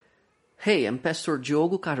Hey, I'm Pastor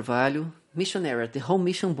Diogo Carvalho, missionary at the Home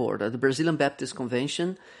Mission Board at the Brazilian Baptist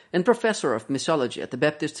Convention and professor of missiology at the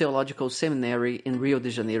Baptist Theological Seminary in Rio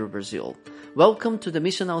de Janeiro, Brazil. Welcome to the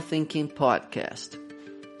Missional Thinking Podcast.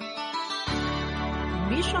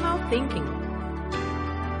 Missional Thinking.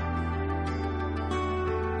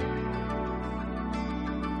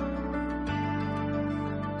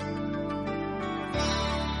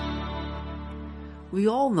 We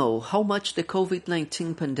all know how much the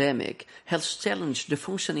COVID-19 pandemic has challenged the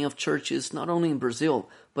functioning of churches not only in Brazil,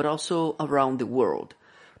 but also around the world.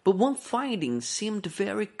 But one finding seemed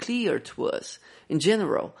very clear to us. In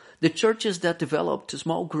general, the churches that developed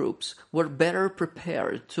small groups were better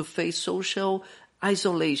prepared to face social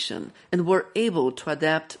isolation and were able to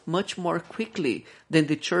adapt much more quickly than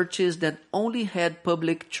the churches that only had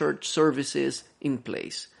public church services in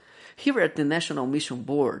place. Here at the National Mission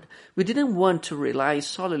Board, we didn't want to rely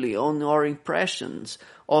solely on our impressions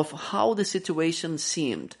of how the situation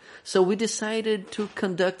seemed, so we decided to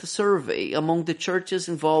conduct a survey among the churches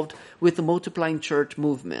involved with the multiplying church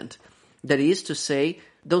movement. That is to say,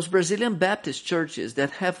 those Brazilian Baptist churches that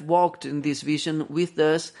have walked in this vision with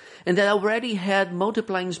us and that already had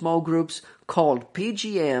multiplying small groups called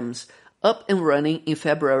PGMs up and running in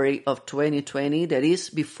February of 2020, that is,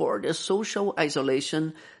 before the social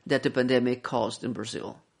isolation that the pandemic caused in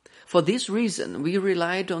Brazil. For this reason, we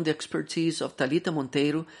relied on the expertise of Thalita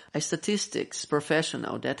Monteiro, a statistics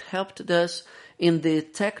professional that helped us in the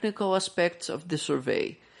technical aspects of the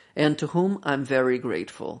survey, and to whom I'm very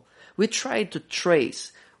grateful. We tried to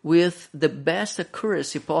trace with the best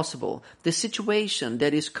accuracy possible the situation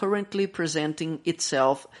that is currently presenting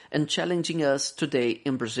itself and challenging us today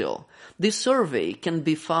in Brazil. This survey can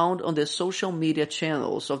be found on the social media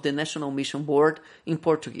channels of the National Mission Board, in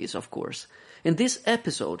Portuguese, of course. In this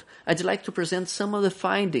episode, I'd like to present some of the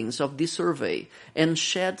findings of this survey and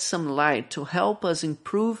shed some light to help us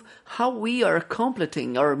improve how we are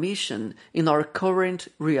completing our mission in our current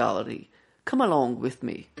reality. Come along with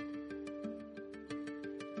me.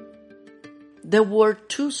 There were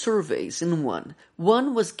two surveys in one.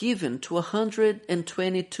 One was given to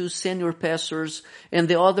 122 senior pastors and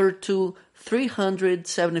the other to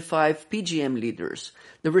 375 PGM leaders.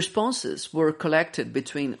 The responses were collected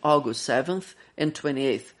between August 7th and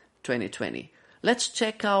 28th, 2020. Let's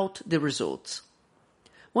check out the results.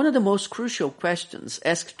 One of the most crucial questions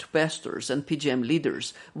asked to pastors and PGM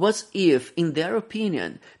leaders was if, in their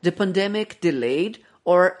opinion, the pandemic delayed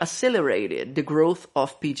or accelerated the growth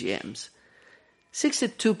of PGMs.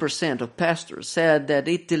 62% of pastors said that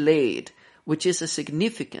it delayed, which is a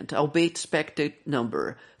significant, albeit expected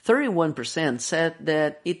number. 31% said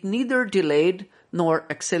that it neither delayed nor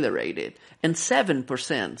accelerated, and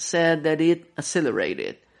 7% said that it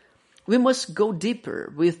accelerated. We must go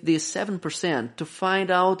deeper with this 7% to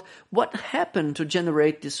find out what happened to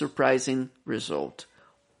generate this surprising result.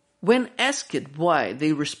 When asked why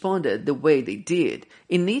they responded the way they did,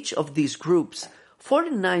 in each of these groups,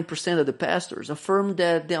 49% of the pastors affirmed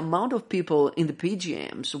that the amount of people in the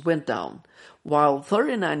PGMs went down, while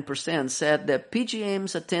 39% said that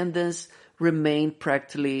PGM's attendance remained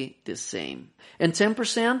practically the same, and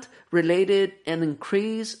 10% related an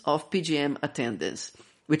increase of PGM attendance,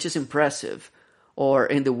 which is impressive, or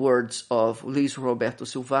in the words of Luis Roberto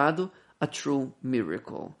Silvado, a true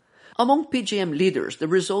miracle. Among PGM leaders, the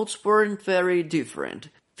results weren't very different.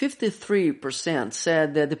 53%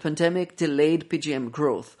 said that the pandemic delayed PGM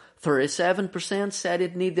growth, 37% said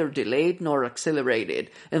it neither delayed nor accelerated,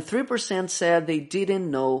 and 3% said they didn't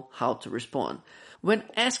know how to respond. When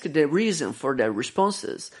asked the reason for their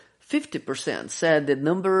responses, 50% said the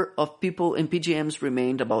number of people in PGMs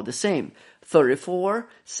remained about the same, 34%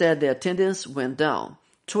 said the attendance went down,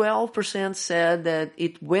 12% said that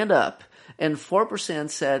it went up, and 4%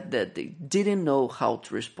 said that they didn't know how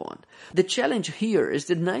to respond. The challenge here is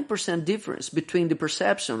the 9% difference between the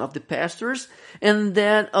perception of the pastors and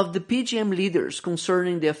that of the PGM leaders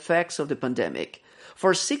concerning the effects of the pandemic.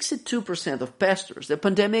 For 62% of pastors, the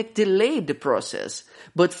pandemic delayed the process,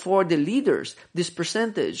 but for the leaders, this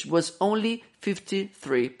percentage was only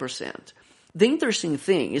 53%. The interesting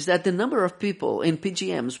thing is that the number of people in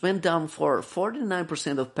PGMs went down for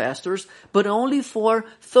 49% of pastors, but only for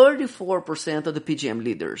 34% of the PGM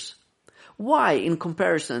leaders. Why, in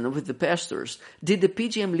comparison with the pastors, did the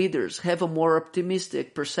PGM leaders have a more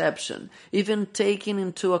optimistic perception, even taking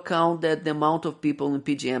into account that the amount of people in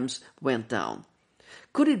PGMs went down?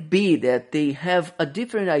 Could it be that they have a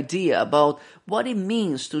different idea about what it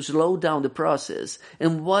means to slow down the process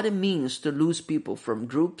and what it means to lose people from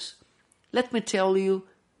groups? Let me tell you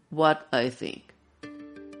what I think.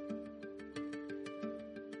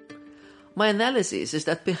 My analysis is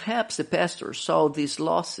that perhaps the pastor saw these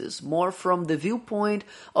losses more from the viewpoint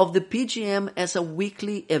of the PGM as a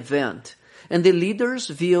weekly event, and the leaders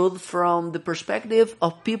viewed from the perspective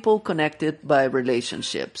of people connected by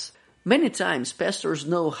relationships. Many times, pastors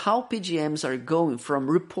know how PGMs are going from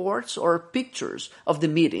reports or pictures of the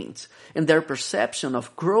meetings, and their perception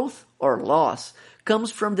of growth or loss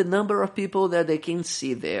comes from the number of people that they can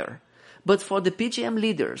see there. But for the PGM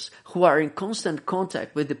leaders who are in constant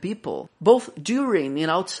contact with the people, both during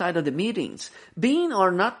and outside of the meetings, being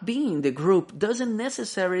or not being in the group doesn't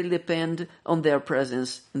necessarily depend on their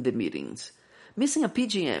presence in the meetings. Missing a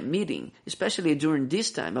PGM meeting, especially during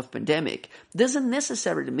this time of pandemic, doesn't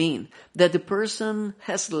necessarily mean that the person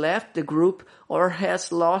has left the group or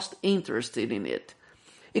has lost interest in it.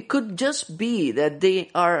 It could just be that they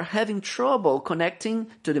are having trouble connecting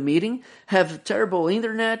to the meeting, have terrible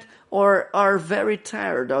internet, or are very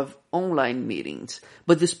tired of online meetings.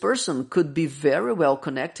 But this person could be very well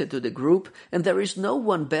connected to the group, and there is no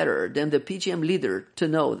one better than the PGM leader to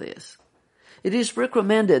know this. It is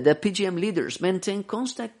recommended that PGM leaders maintain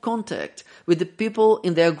constant contact with the people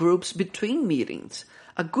in their groups between meetings.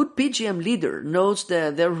 A good PGM leader knows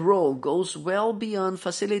that their role goes well beyond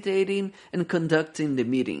facilitating and conducting the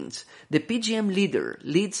meetings. The PGM leader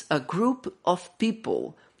leads a group of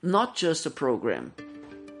people, not just a program.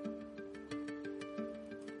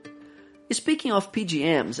 Speaking of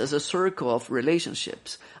PGMs as a circle of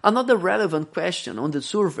relationships, another relevant question on the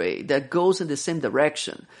survey that goes in the same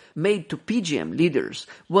direction, made to PGM leaders,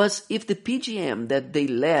 was if the PGM that they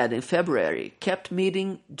led in February kept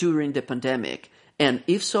meeting during the pandemic, and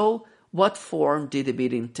if so, what form did the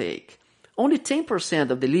meeting take? Only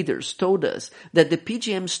 10% of the leaders told us that the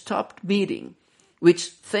PGM stopped meeting, which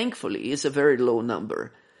thankfully is a very low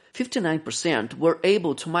number. 59% were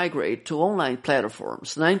able to migrate to online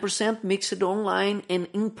platforms, 9% mixed online and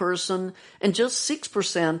in-person, and just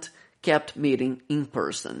 6% kept meeting in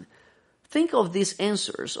person. Think of these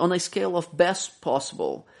answers on a scale of best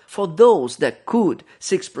possible. For those that could,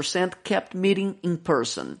 6% kept meeting in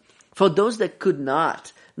person. For those that could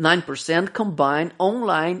not, 9% combined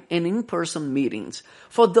online and in-person meetings.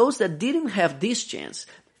 For those that didn't have this chance,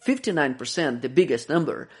 59%, the biggest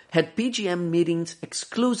number, had PGM meetings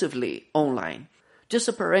exclusively online. Just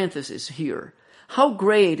a parenthesis here. How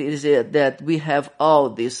great is it that we have all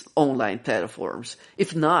these online platforms?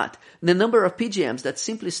 If not, the number of PGMs that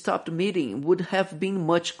simply stopped meeting would have been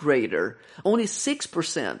much greater. Only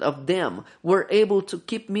 6% of them were able to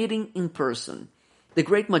keep meeting in person. The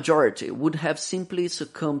great majority would have simply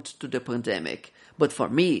succumbed to the pandemic. But for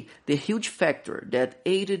me, the huge factor that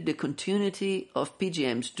aided the continuity of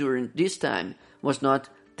PGMs during this time was not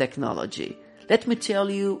technology. Let me tell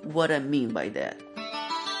you what I mean by that.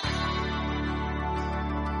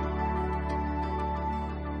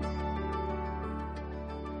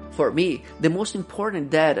 For me, the most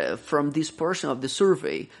important data from this portion of the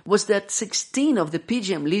survey was that 16 of the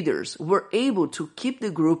PGM leaders were able to keep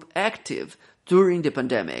the group active during the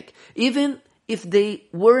pandemic, even if they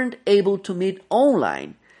weren't able to meet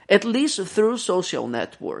online, at least through social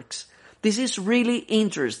networks. This is really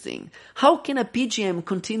interesting. How can a PGM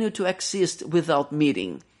continue to exist without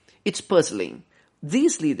meeting? It's puzzling.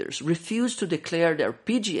 These leaders refused to declare their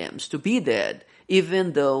PGMs to be dead,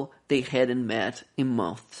 even though they hadn't met in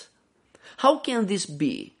months. How can this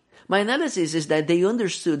be? My analysis is that they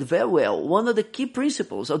understood very well one of the key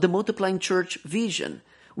principles of the Multiplying Church vision,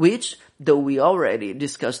 which, though we already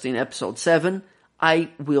discussed in episode 7,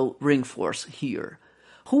 I will reinforce here.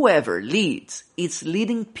 Whoever leads is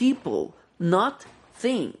leading people, not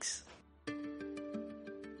things.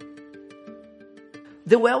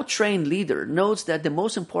 The well-trained leader knows that the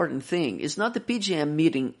most important thing is not the PGM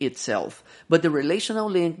meeting itself, but the relational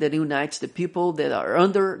link that unites the people that are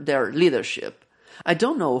under their leadership. I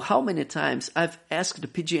don't know how many times I've asked the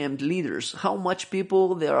PGM leaders how much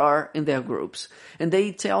people there are in their groups, and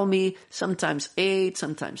they tell me sometimes 8,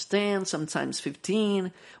 sometimes 10, sometimes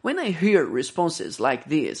 15. When I hear responses like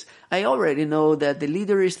this, I already know that the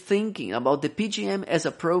leader is thinking about the PGM as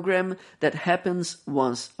a program that happens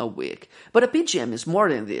once a week. But a PGM is more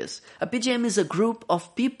than this. A PGM is a group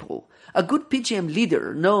of people. A good PGM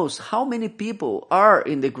leader knows how many people are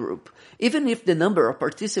in the group, even if the number of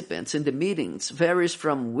participants in the meetings varies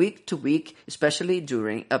from week to week, especially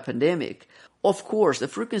during a pandemic. Of course, the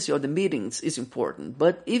frequency of the meetings is important,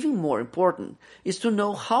 but even more important is to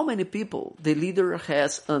know how many people the leader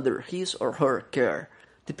has under his or her care.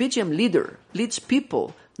 The PGM leader leads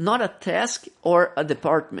people, not a task or a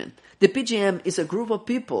department. The PGM is a group of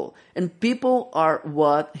people, and people are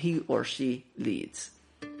what he or she leads.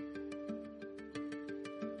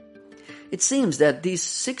 It seems that these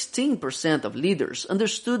 16% of leaders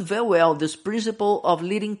understood very well this principle of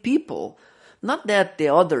leading people. Not that the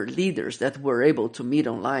other leaders that were able to meet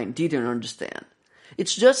online didn't understand.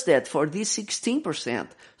 It's just that for these 16%,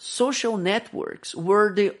 social networks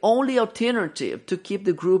were the only alternative to keep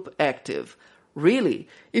the group active. Really,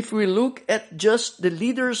 if we look at just the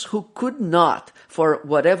leaders who could not, for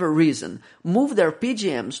whatever reason, move their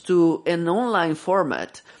PGMs to an online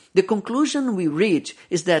format, the conclusion we reach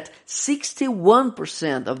is that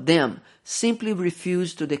 61% of them simply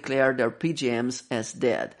refused to declare their PGMs as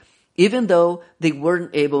dead, even though they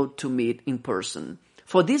weren't able to meet in person.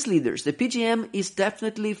 For these leaders, the PGM is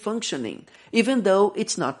definitely functioning, even though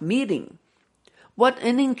it's not meeting. What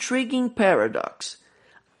an intriguing paradox.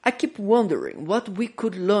 I keep wondering what we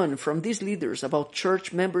could learn from these leaders about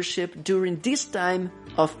church membership during this time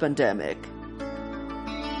of pandemic.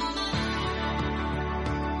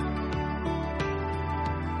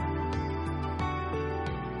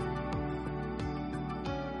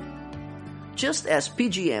 Just as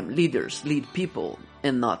PGM leaders lead people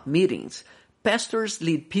and not meetings, pastors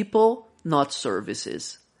lead people, not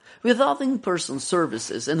services. Without in-person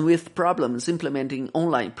services and with problems implementing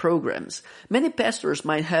online programs, many pastors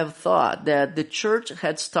might have thought that the church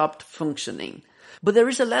had stopped functioning. But there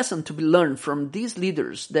is a lesson to be learned from these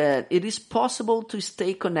leaders that it is possible to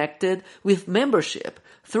stay connected with membership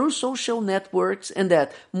through social networks, and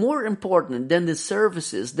that more important than the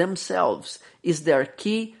services themselves is their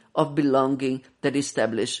key of belonging that is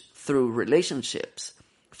established through relationships.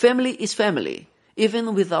 Family is family,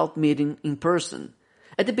 even without meeting in person.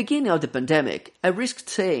 At the beginning of the pandemic, I risked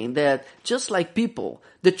saying that just like people,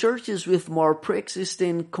 the churches with more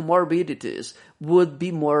pre-existing comorbidities would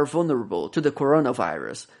be more vulnerable to the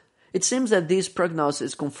coronavirus. It seems that this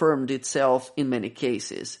prognosis confirmed itself in many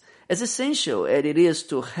cases. As essential as it is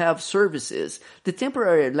to have services, the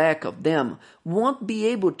temporary lack of them won't be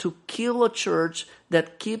able to kill a church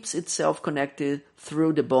that keeps itself connected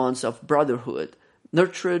through the bonds of brotherhood,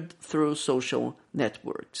 nurtured through social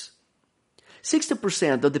networks.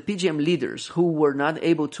 60% of the PGM leaders who were not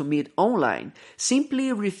able to meet online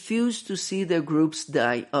simply refused to see their groups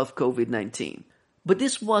die of COVID-19. But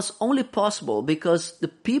this was only possible because the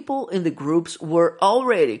people in the groups were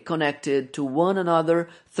already connected to one another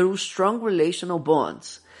through strong relational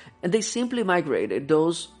bonds, and they simply migrated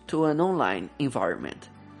those to an online environment.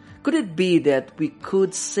 Could it be that we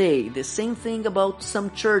could say the same thing about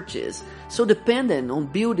some churches, so dependent on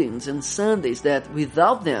buildings and Sundays that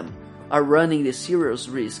without them are running the serious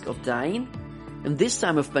risk of dying? In this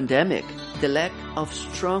time of pandemic, the lack of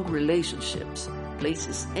strong relationships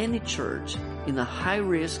places any church in a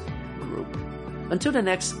high-risk group. Until the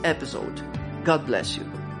next episode, God bless you.